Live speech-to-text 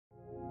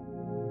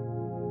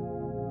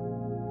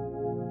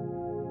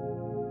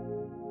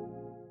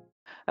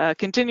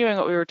Continuing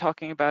what we were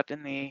talking about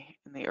in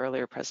the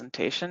earlier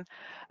presentation,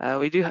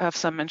 we do have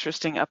some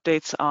interesting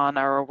updates on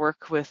our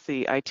work with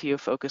the ITU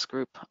focus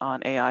group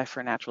on AI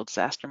for natural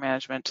disaster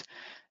management,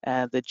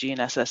 the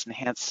GNSS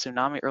Enhanced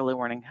Tsunami Early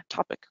Warning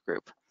Topic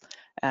Group.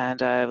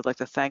 And I would like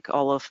to thank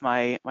all of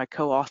my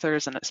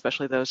co-authors, and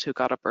especially those who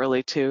got up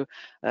early to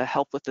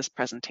help with this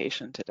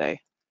presentation today.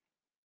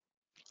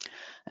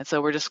 And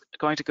so we're just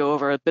going to go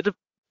over a bit of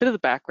the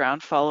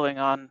background following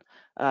on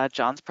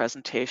John's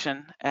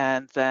presentation,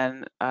 and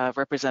then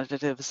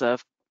representatives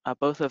of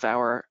both of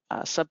our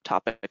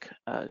subtopic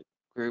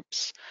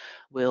groups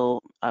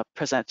will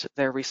present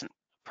their recent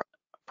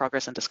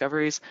progress and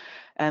discoveries,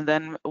 and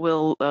then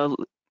we'll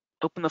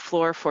open the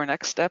floor for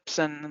next steps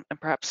and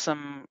perhaps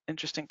some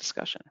interesting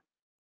discussion.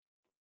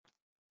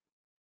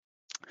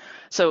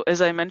 So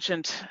as I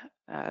mentioned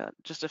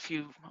just a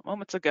few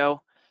moments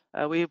ago,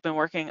 we've been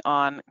working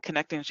on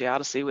connecting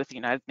geodesy with the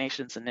United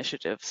Nations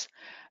initiatives,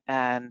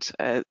 and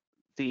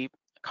the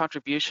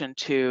contribution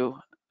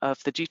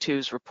of the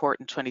G2's report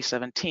in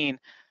 2017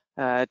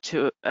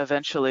 to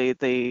eventually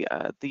the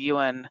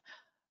UN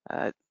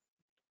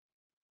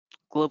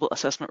Global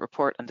Assessment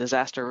Report on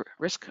Disaster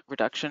Risk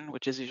Reduction,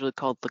 which is usually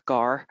called the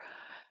GAR,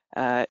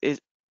 is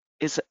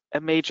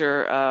a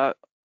major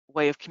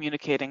way of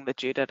communicating that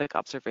geodetic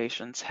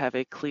observations have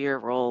a clear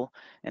role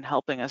in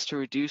helping us to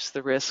reduce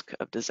the risk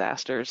of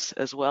disasters,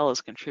 as well as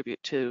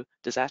contribute to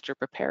disaster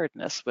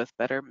preparedness with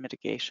better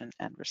mitigation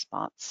and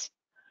response.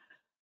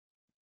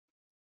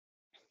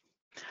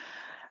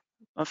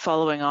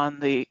 Following on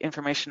the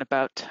information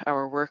about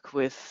our work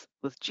with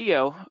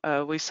GEO,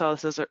 we saw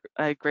this as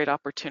a great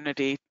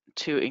opportunity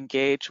to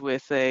engage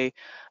with an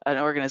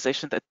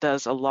organization that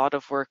does a lot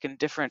of work in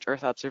different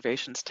Earth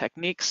observations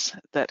techniques,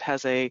 that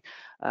has a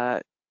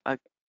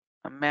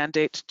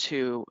mandate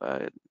to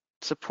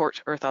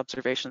support Earth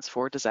observations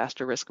for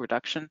disaster risk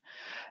reduction.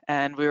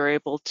 And we were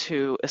able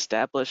to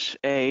establish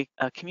a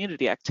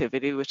community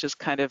activity, which is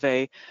kind of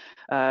a,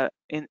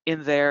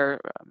 in their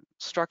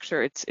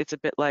structure, it's a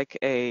bit like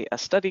a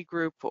study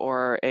group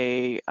or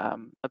a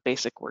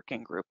basic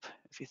working group,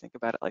 if you think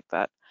about it like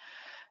that.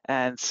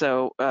 And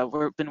so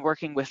we've been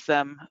working with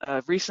them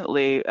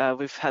recently.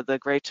 We've had the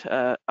great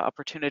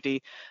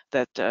opportunity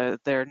that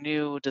their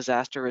new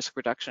disaster risk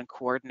reduction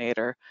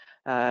coordinator,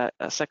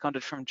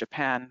 seconded from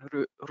Japan,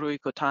 Rui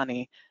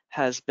Kotani,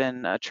 has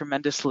been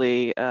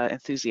tremendously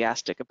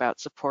enthusiastic about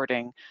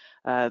supporting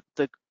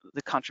the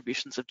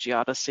contributions of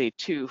geodesy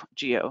to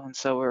GEO. And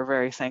so we're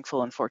very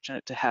thankful and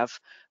fortunate to have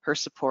her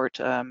support.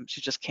 She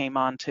just came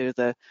on to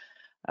the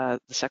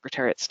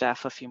Secretariat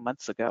staff a few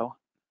months ago.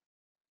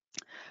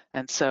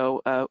 And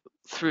so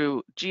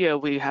through GEO,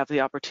 we have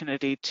the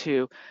opportunity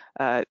to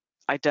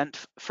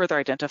further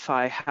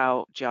identify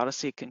how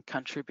geodesy can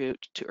contribute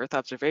to Earth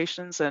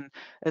observations, and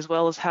as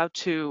well as how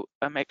to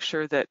make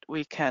sure that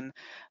we can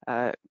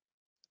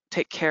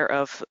take care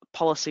of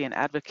policy and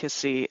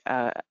advocacy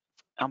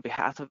on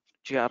behalf of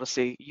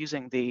geodesy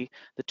using the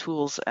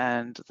tools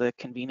and the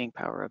convening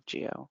power of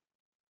GEO.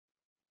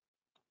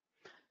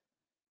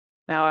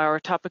 Now, our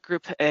topic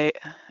group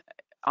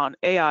on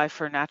AI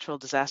for natural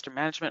disaster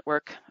management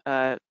work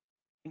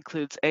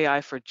includes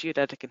AI for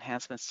geodetic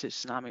enhancements to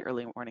tsunami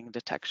early warning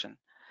detection.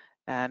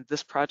 And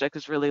this project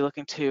is really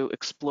looking to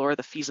explore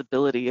the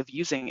feasibility of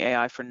using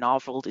AI for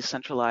novel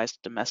decentralized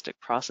domestic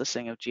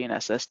processing of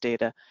GNSS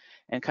data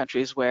in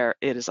countries where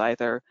it is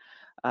either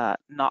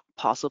not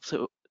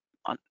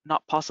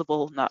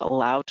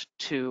allowed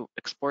to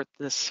export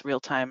this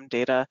real-time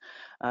data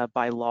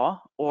by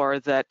law, or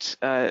that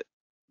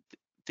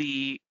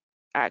the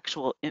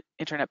actual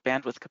internet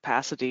bandwidth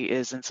capacity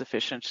is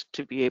insufficient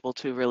to be able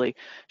to really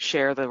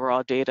share the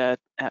raw data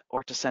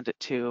or to send it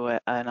to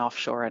an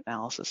offshore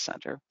analysis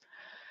center.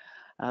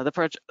 The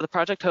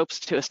project hopes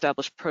to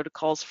establish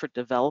protocols for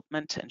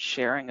development and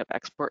sharing of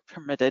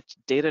export-permitted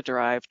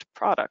data-derived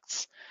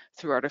products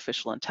through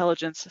artificial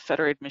intelligence,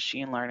 federated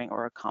machine learning,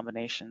 or a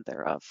combination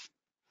thereof.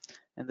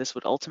 And this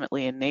would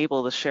ultimately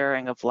enable the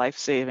sharing of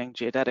life-saving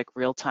geodetic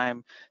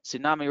real-time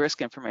tsunami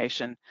risk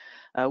information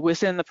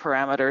within the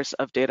parameters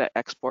of data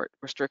export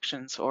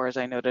restrictions, or as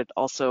I noted,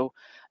 also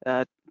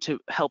to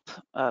help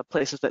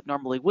places that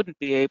normally wouldn't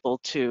be able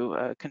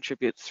to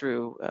contribute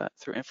through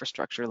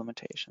infrastructure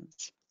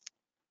limitations.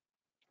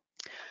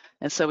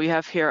 And so we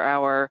have here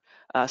our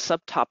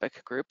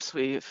subtopic groups.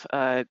 We've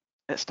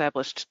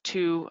established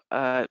two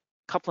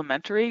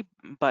complementary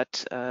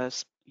but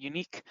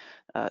unique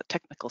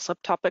technical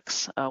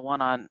subtopics,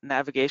 one on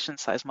navigation,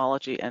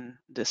 seismology, and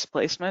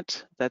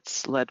displacement,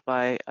 that's led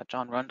by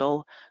John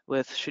Rundle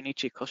with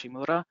Shunichi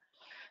Koshimura,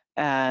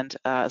 and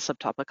a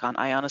subtopic on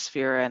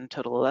ionosphere and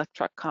total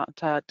electron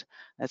contact,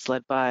 that's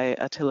led by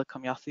Attila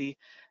Komyathi,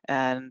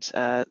 and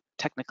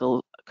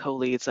technical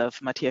co-leads of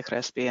Mattia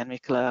Crespi and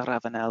Michela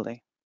Ravanelli.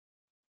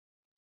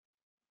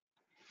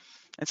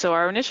 And so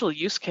our initial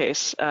use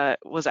case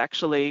was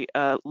actually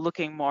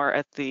looking more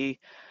at the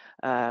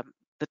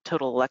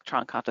total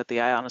electron content, the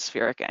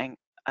ionospheric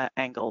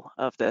angle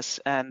of this.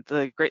 And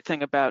the great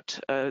thing about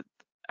the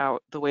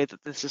way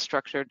that this is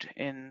structured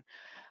in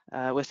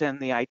within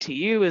the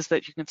ITU is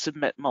that you can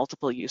submit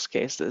multiple use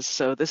cases.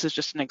 So this is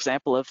just an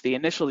example of the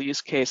initial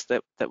use case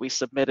that we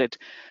submitted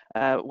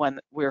when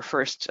we were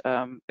first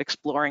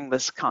exploring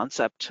this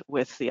concept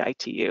with the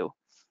ITU.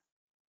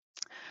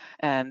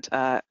 And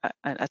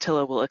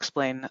Attila will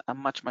explain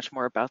much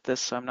more about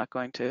this, so I'm not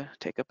going to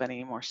take up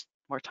any more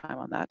time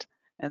on that.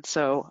 And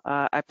so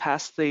I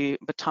pass the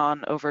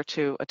baton over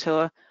to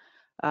Attila.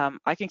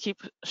 I can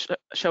keep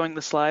showing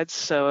the slides,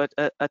 so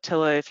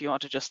Attila, if you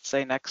want to just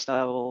say next,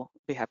 I will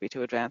be happy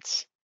to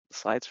advance the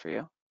slides for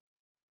you.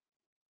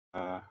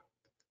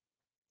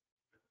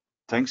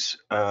 Thanks,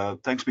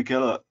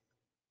 Michaela.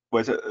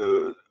 Wait,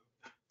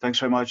 thanks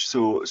very much.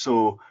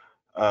 So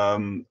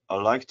I'd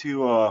like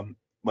to,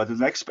 but the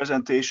next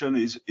presentation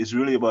is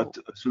really about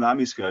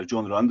Tsunami scale.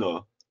 John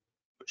Rundle.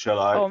 Shall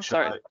I? Oh, I'm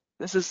sorry.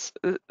 This is.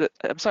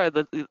 I'm sorry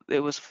that it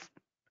was.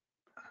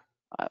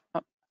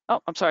 Oh,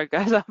 I'm sorry,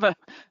 guys.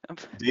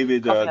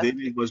 David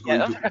was going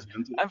to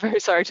present it. I'm very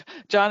sorry.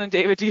 John and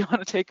David, do you want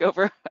to take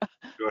over?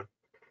 Sure.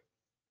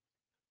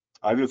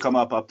 I will come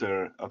up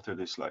after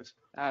these slides.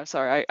 I'm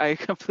sorry. I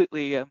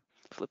completely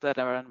flipped that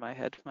around in my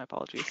head. My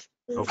apologies.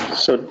 Okay.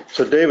 So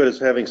David is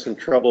having some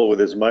trouble with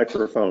his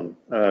microphone.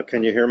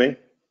 Can you hear me?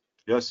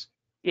 Yes.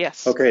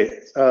 Yes.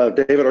 Okay.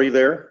 David, are you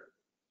there?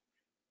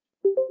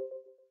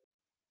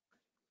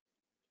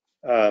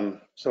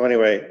 So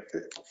anyway,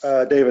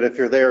 David, if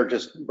you're there,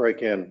 just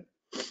break in.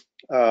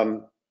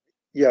 Yeah,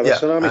 the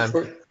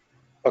Tsunami.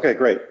 Okay,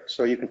 great.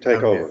 So you can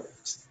take over. Here.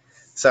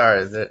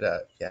 Sorry,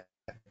 yeah,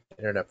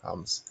 internet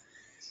problems.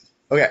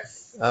 Okay,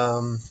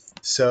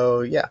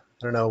 so yeah, I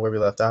don't know where we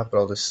left off, but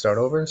I'll just start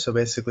over. So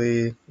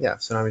basically, yeah,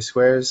 Tsunami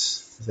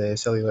Squares is a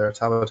cellular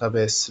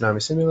automata-based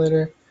tsunami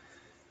simulator.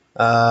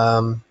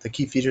 The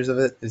key features of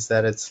it is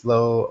that it's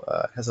low,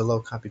 has a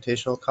low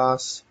computational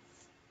cost,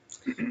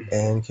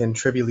 and can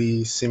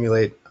trivially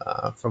simulate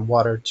from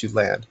water to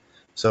land.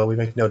 So we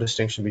make no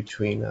distinction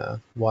between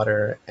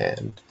water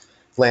and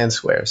land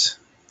squares.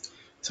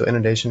 So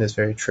inundation is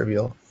very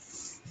trivial.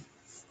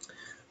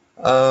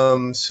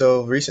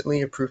 So recently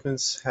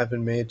improvements have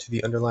been made to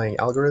the underlying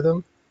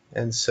algorithm.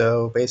 And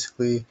so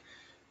basically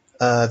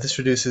this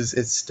reduces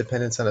its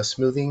dependence on a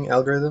smoothing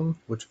algorithm,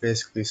 which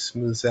basically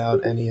smooths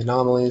out any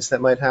anomalies that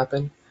might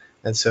happen.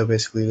 And so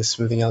basically the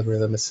smoothing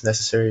algorithm is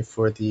necessary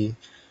for the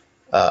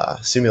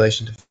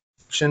simulation to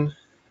function.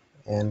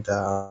 And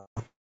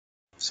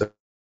so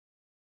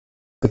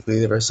basically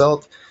the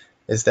result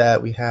is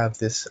that we have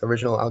this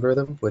original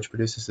algorithm, which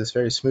produces this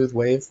very smooth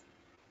wave.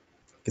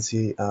 You can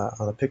see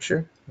on the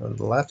picture on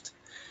the left.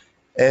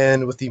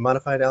 And with the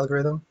modified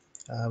algorithm,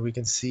 we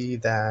can see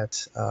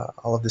that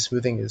all of the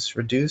smoothing is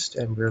reduced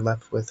and we're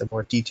left with a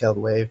more detailed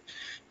wave,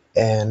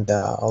 and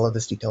all of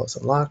this detail is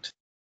unlocked.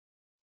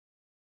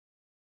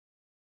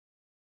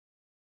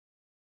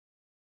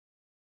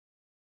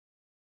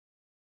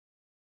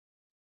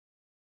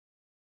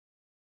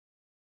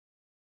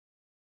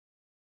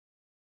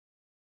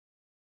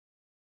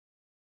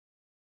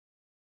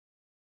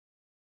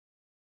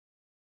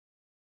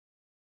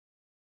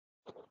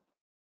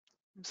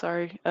 I'm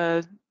sorry,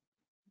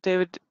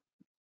 David.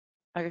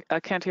 I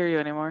can't hear you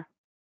anymore.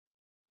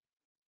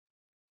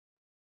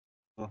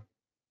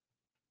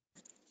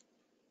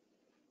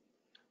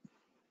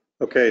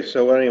 Okay,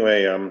 so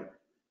anyway,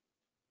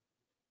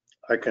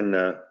 I can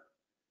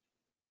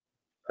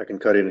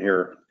cut in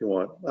here if you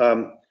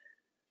want.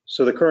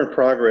 So the current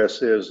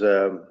progress is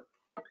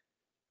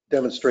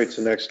demonstrates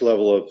the next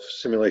level of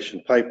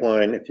simulation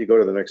pipeline. If you go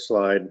to the next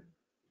slide.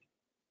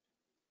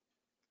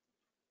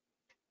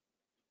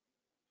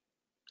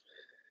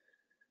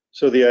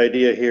 So the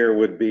idea here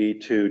would be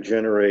to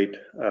generate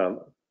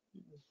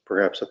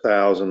perhaps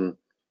 1,000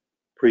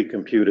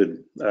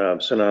 pre-computed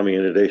tsunami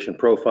inundation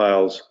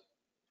profiles,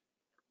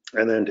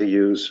 and then to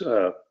use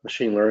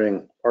machine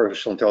learning,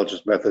 artificial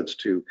intelligence methods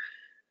to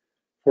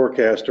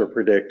forecast or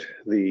predict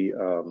the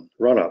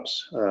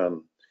run-ups.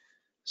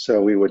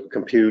 So we would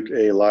compute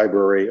a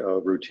library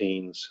of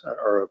routines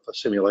or of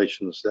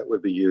simulations that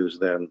would be used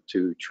then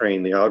to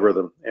train the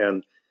algorithm.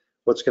 And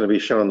what's going to be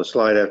shown on the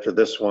slide after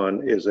this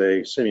one is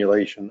a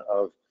simulation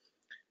of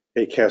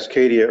a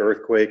Cascadia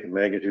earthquake,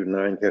 magnitude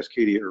 9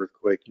 Cascadia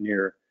earthquake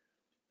near,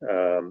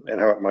 and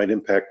how it might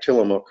impact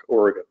Tillamook,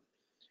 Oregon.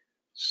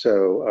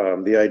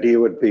 So the idea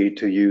would be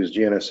to use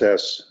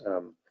GNSS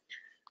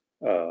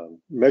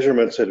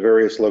measurements at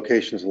various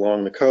locations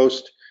along the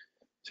coast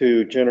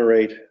to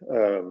generate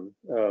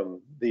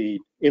the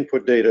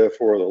input data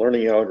for the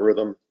learning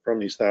algorithm from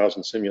these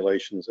 1,000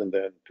 simulations, and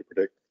then to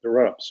predict the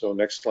run-up. So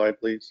next slide,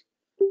 please.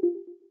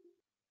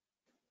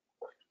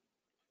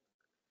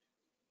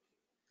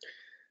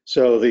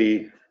 So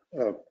the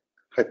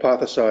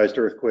hypothesized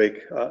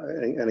earthquake,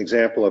 an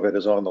example of it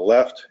is on the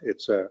left.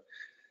 It's a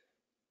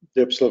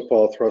dip, slip,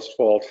 fault, thrust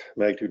fault,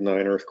 magnitude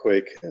 9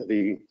 earthquake.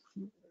 The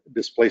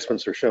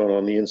displacements are shown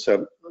on the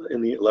inset,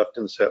 in the left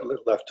inset,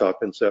 left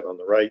top inset on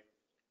the right.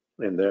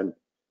 And then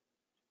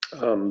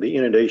the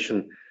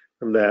inundation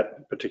from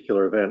that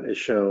particular event is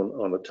shown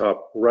on the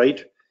top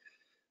right.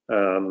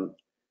 And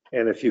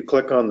if you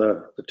click on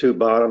the two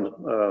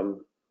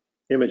bottom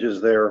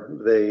images there,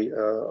 they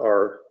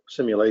are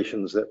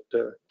simulations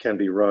that can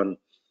be run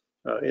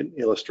and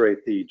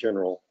illustrate the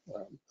general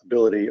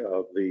ability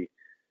of the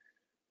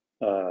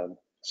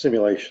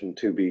simulation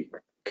to be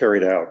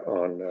carried out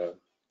on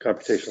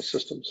computational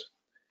systems.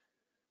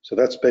 So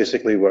that's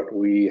basically what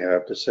we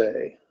have to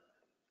say.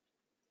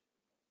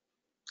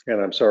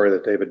 And I'm sorry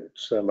that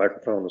David's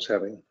microphone was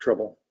having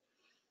trouble.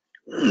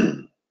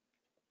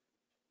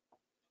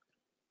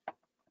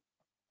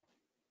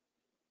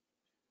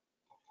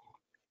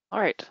 All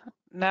right,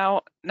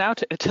 now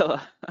to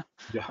Attila.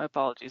 Yeah. My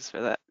apologies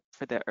for that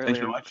Thanks earlier.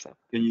 very much. So,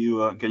 Can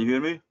you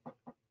hear me?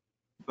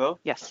 Well,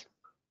 yes.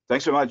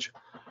 thanks very much.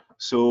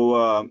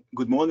 So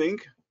good morning.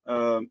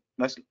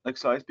 Next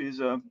slide, please.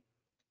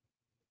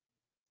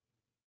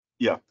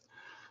 Yeah.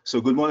 So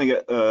good morning,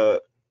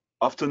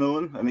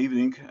 afternoon and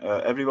evening,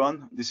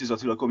 everyone. This is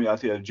Attila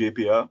Komjáti at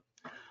JPL.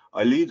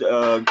 I lead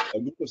a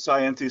group of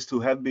scientists who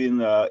have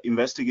been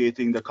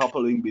investigating the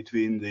coupling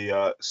between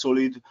the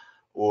solid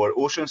or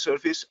ocean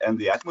surface and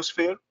the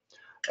atmosphere,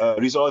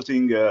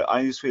 resulting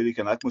ionospheric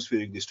and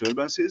atmospheric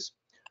disturbances.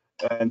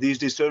 And these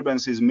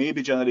disturbances may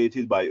be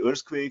generated by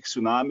earthquakes,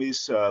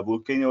 tsunamis,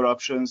 volcano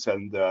eruptions,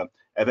 and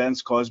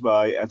events caused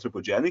by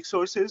anthropogenic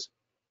sources.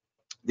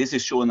 This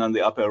is shown on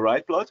the upper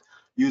right plot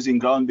using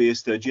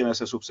ground-based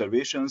GNSS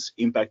observations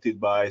impacted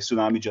by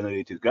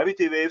tsunami-generated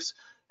gravity waves,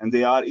 and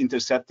they are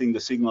intercepting the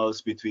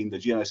signals between the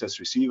GNSS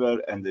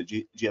receiver and the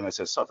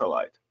GNSS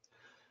satellite.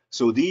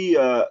 So the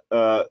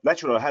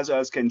natural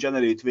hazards can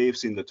generate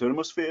waves in the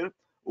thermosphere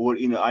or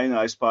in the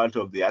ionized part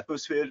of the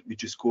atmosphere,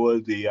 which is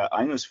called the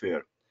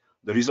ionosphere.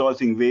 The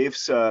resulting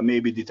waves may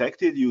be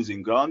detected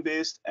using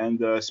ground-based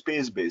and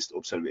space-based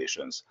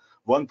observations.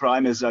 One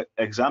prime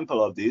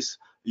example of this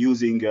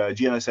using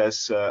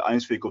GNSS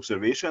ionospheric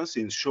observations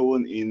is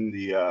shown in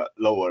the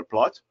lower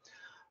plot,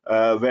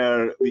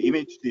 where we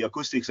image the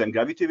acoustics and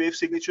gravity wave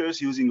signatures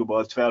using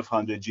about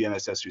 1,200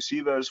 GNSS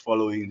receivers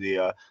following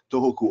the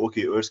Tohoku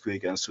Oki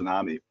earthquake and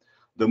tsunami.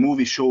 The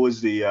movie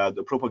shows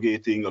the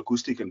propagating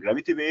acoustic and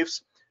gravity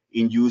waves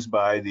induced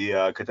by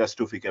the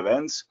catastrophic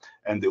events,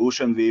 and the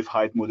ocean wave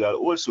height model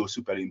also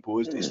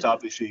superimposed,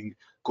 establishing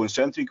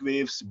concentric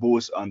waves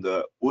both on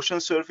the ocean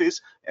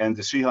surface and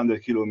the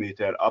 300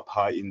 kilometer up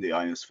high in the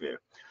ionosphere.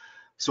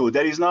 So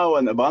there is now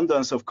an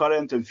abundance of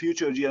current and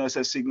future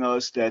GNSS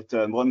signals that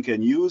one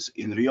can use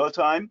in real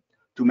time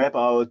to map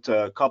out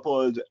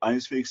coupled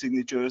ionospheric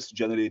signatures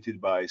generated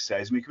by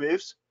seismic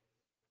waves.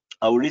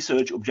 Our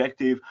research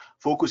objective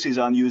focuses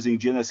on using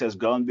GNSS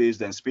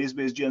ground-based and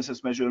space-based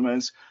GNSS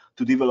measurements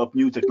to develop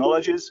new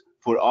technologies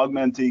for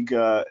augmenting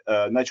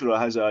natural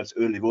hazards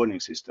early warning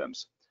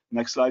systems.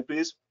 Next slide,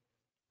 please.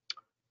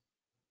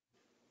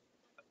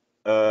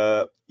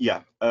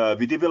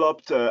 We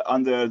developed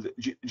under the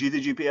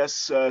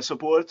GDGPS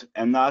support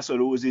and NASA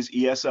ROSE's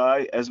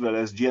ESI as well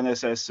as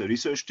GNSS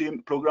research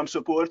team program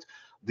support,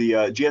 the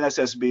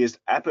GNSS-based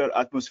upper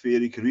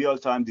atmospheric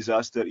real-time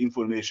disaster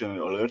information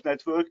and alert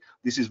network.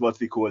 This is what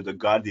we call the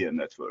Guardian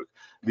network,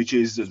 which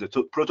is the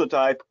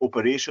prototype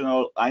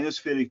operational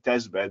ionospheric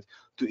testbed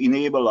to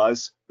enable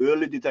us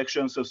early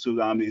detections of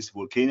tsunamis,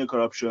 volcanic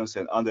eruptions,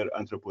 and other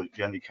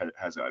anthropogenic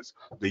hazards.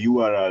 The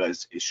URL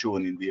is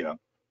shown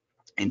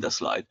in the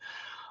slide.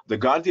 The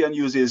Guardian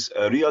uses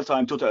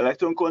real-time total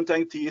electron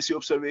content TEC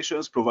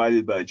observations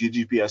provided by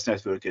GGPS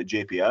network at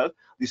JPL.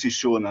 This is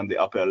shown on the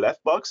upper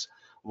left box.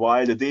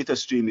 While the data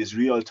stream is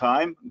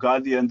real-time,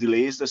 Guardian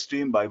delays the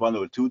stream by 1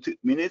 or 2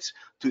 minutes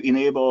to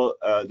enable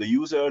the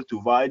user to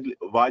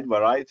wide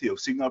variety of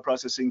signal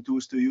processing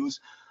tools to use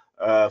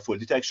for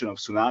detection of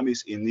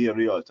tsunamis in near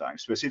real time.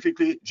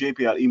 Specifically,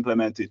 JPL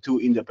implemented 2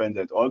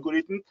 independent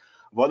algorithms.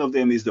 One of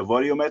them is the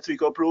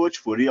variometric approach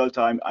for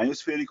real-time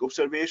ionospheric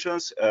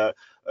observations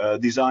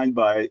designed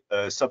by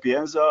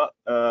Sapienza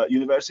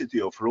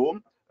University of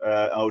Rome,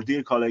 our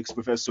dear colleagues,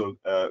 Professor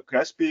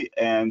Crespi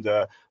and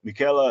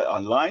Michela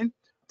online.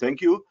 Thank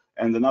you.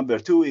 And the number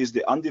 2 is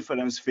the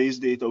undifferenced phase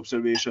data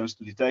observations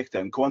to detect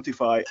and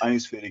quantify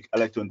ionospheric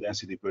electron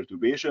density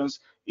perturbations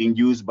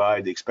induced by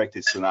the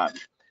expected tsunami.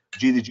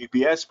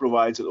 GDGPS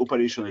provides an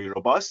operationally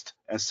robust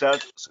and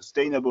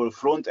self-sustainable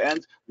front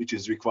end, which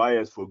is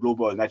required for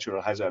global natural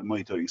hazard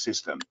monitoring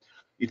system.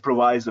 It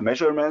provides the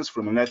measurements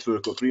from a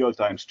network of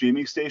real-time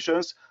streaming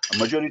stations, a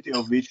majority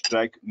of which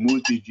track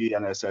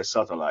multi-GNSS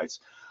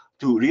satellites.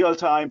 To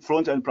real-time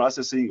front-end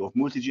processing of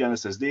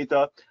multi-GNSS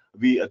data,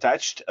 we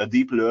attached a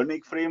deep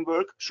learning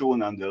framework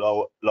shown on the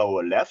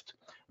lower left,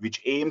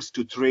 which aims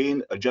to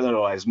train a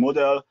generalized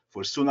model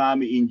for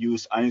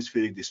tsunami-induced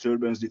ionospheric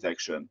disturbance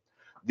detection.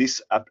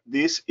 This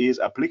is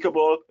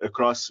applicable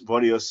across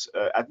various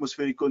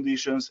atmospheric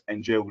conditions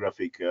and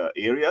geographic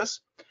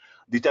areas.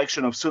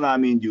 Detection of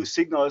tsunami-induced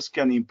signals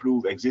can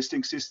improve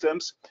existing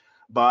systems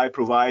by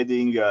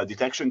providing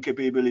detection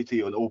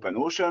capability on open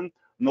ocean,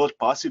 not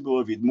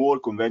possible with more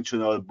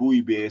conventional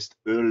buoy-based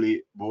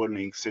early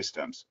warning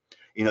systems.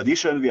 In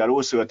addition, we are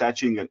also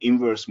attaching an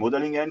inverse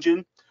modeling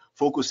engine,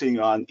 focusing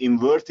on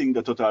inverting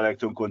the total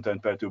electron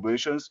content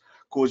perturbations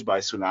caused by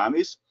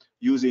tsunamis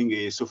using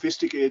a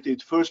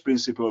sophisticated first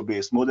principle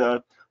based model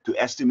to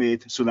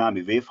estimate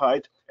tsunami wave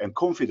height and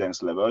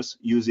confidence levels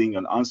using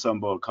an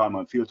ensemble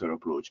Kalman filter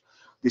approach.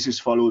 This is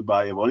followed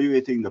by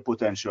evaluating the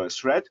potential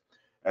threat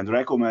and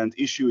recommend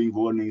issuing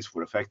warnings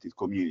for affected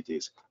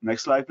communities.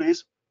 Next slide,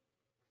 please.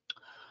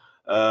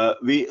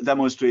 We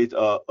demonstrate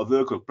a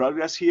work of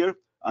progress here.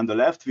 On the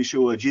left, we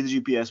show a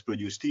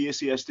GGPS-produced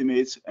TAC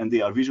estimates, and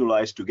they are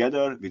visualized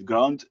together with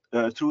ground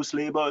truth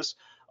labels,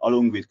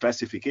 along with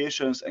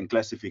classifications and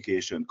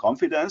classification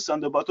confidence on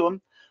the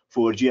bottom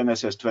for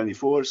GNSS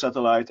 24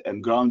 satellite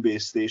and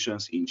ground-based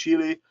stations in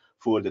Chile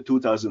for the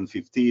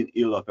 2015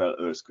 Illapel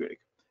earthquake.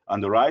 On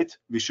the right,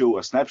 we show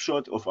a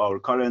snapshot of our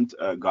current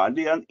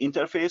Guardian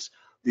interface,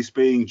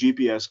 displaying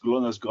GPS,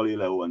 GLONASS,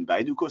 Galileo, and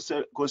Beidou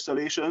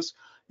constellations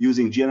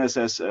using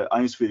GNSS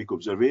ionospheric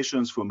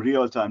observations from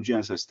real-time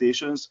GNSS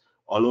stations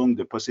along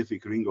the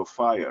Pacific Ring of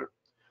Fire.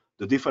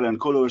 The different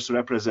colors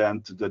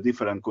represent the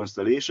different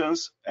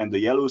constellations, and the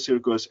yellow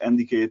circles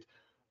indicate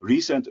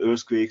recent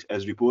earthquakes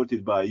as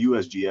reported by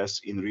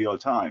USGS in real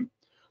time.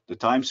 The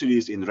time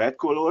series in red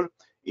color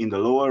in the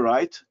lower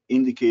right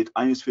indicate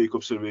ionospheric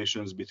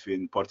observations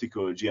between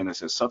particular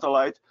GNSS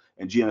satellite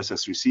and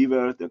GNSS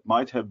receiver that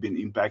might have been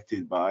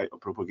impacted by a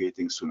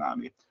propagating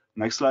tsunami.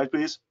 Next slide,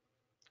 please.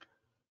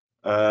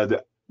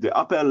 The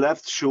upper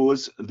left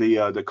shows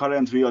the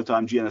current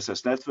real-time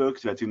GNSS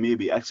network that we may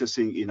be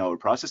accessing in our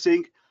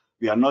processing.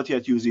 We are not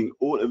yet using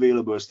all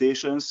available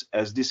stations,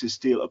 as this is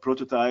still a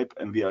prototype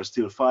and we are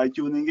still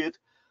fine-tuning it.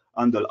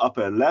 On the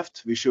upper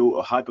left, we show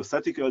a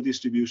hypothetical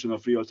distribution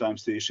of real-time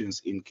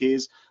stations in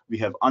case we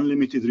have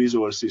unlimited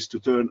resources to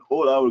turn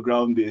all our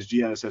ground-based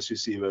GNSS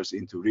receivers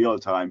into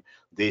real-time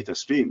data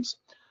streams.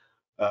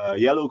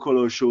 Yellow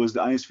color shows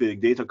the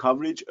ionospheric data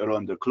coverage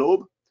around the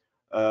globe.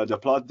 The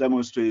plot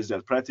demonstrates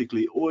that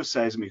practically all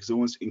seismic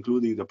zones,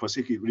 including the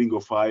Pacific Ring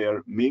of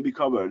Fire, may be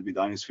covered with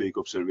ionospheric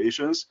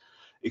observations,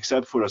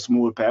 except for a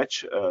small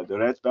patch, the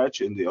red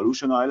patch in the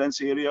Aleutian Islands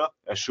area,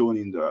 as shown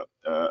in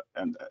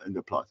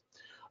the plot.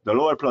 The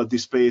lower plot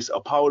displays a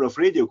power of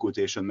radio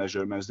quotation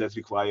measurements that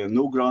require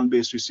no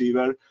ground-based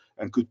receiver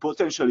and could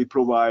potentially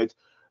provide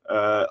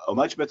a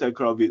much better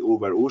coverage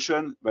over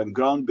ocean when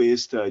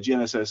ground-based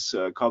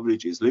GNSS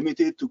coverage is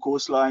limited to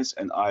coastlines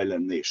and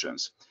island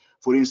nations.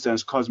 For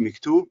instance, Cosmic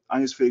 2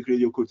 ionospheric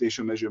radio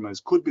quotation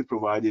measurements could be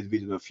provided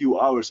within a few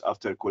hours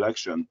after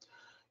collection.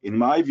 In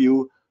my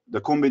view,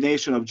 the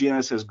combination of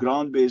GNSS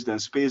ground-based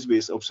and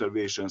space-based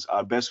observations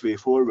are best way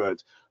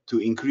forward to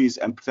increase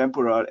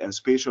temporal and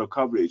spatial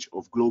coverage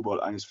of global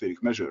ionospheric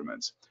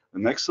measurements. The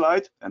next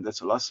slide, and that's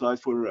the last slide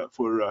for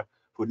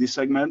this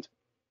segment.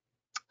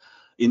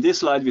 In this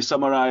slide, we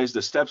summarize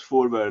the steps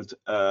forward,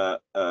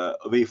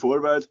 way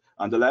forward.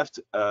 On the left,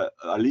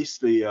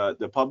 list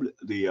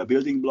the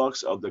building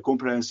blocks of the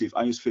comprehensive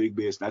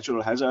ionospheric-based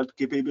natural hazard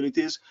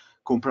capabilities,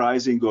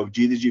 comprising of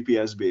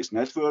GDGPS-based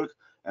network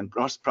and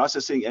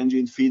processing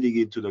engine feeding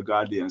into the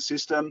Guardian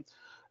system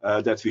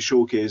that we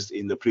showcased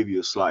in the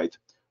previous slide.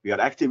 We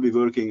are actively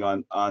working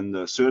on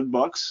the third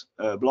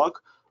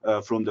block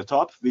from the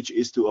top, which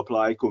is to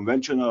apply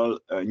conventional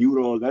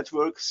neural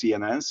network,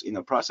 CNNs, in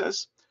a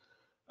process.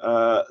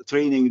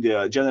 Training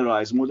the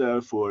generalized model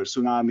for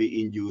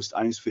tsunami-induced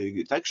ionospheric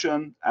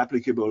detection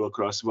applicable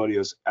across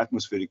various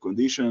atmospheric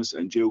conditions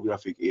and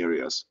geographic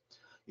areas.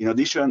 In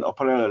addition, a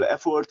parallel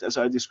effort, as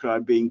I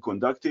described, being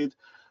conducted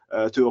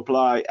to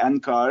apply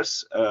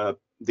NCAR's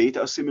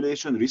data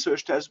assimilation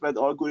research testbed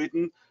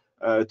algorithm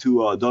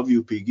to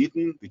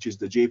WP-Gitten, which is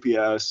the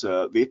JPL's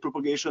wave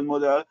propagation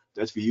model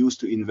that we use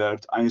to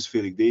invert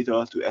ionospheric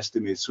data to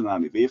estimate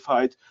tsunami wave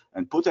height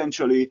and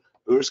potentially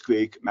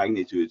earthquake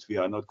magnitude. We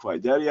are not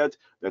quite there yet.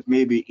 That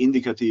may be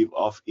indicative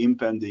of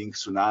impending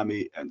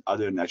tsunami and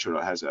other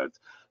natural hazard.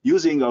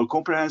 Using our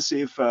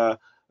comprehensive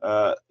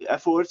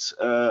efforts,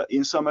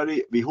 in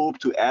summary, we hope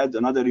to add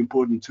another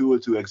important tool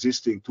to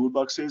existing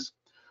toolboxes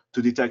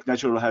to detect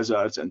natural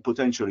hazards and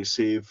potentially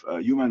save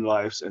human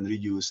lives and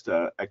reduce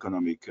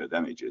economic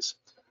damages.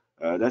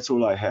 That's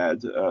all I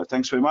had.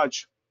 Thanks very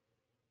much.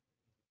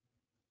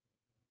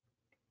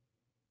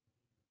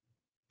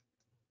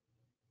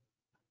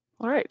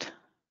 All right.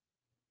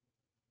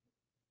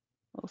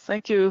 Well,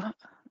 thank you,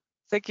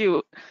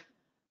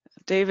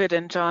 David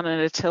and John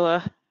and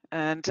Attila.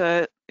 And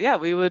yeah,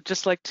 we would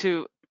just like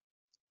to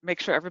make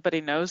sure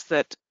everybody knows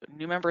that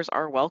new members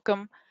are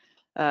welcome.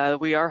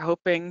 We are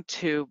hoping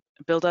to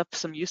build up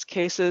some use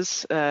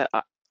cases,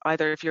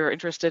 either if you're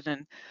interested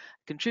in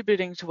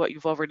contributing to what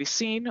you've already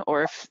seen,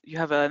 or if you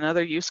have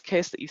another use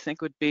case that you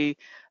think would be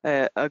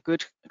a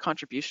good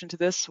contribution to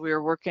this. We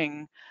are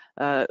working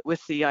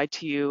with the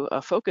ITU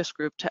focus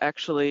group to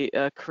actually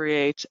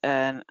create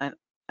an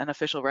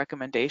official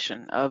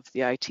recommendation of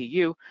the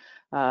ITU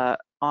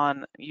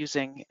on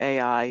using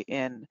AI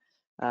in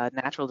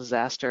natural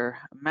disaster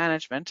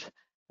management,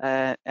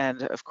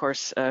 and of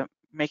course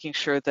making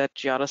sure that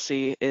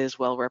geodesy is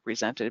well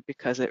represented,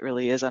 because it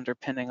really is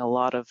underpinning a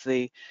lot of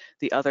the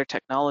other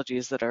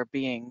technologies that are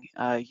being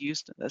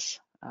used in this.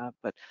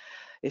 But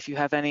if you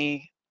have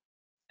any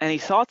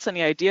thoughts,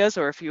 any ideas,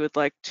 or if you would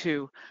like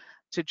to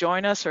to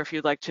join us, or if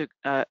you'd like to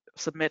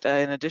submit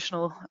an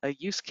additional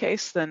use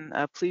case, then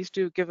please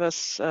do give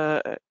us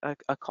a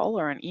call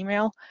or an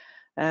email,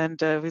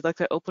 and we'd like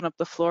to open up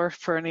the floor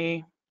for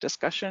any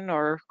discussion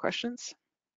or questions.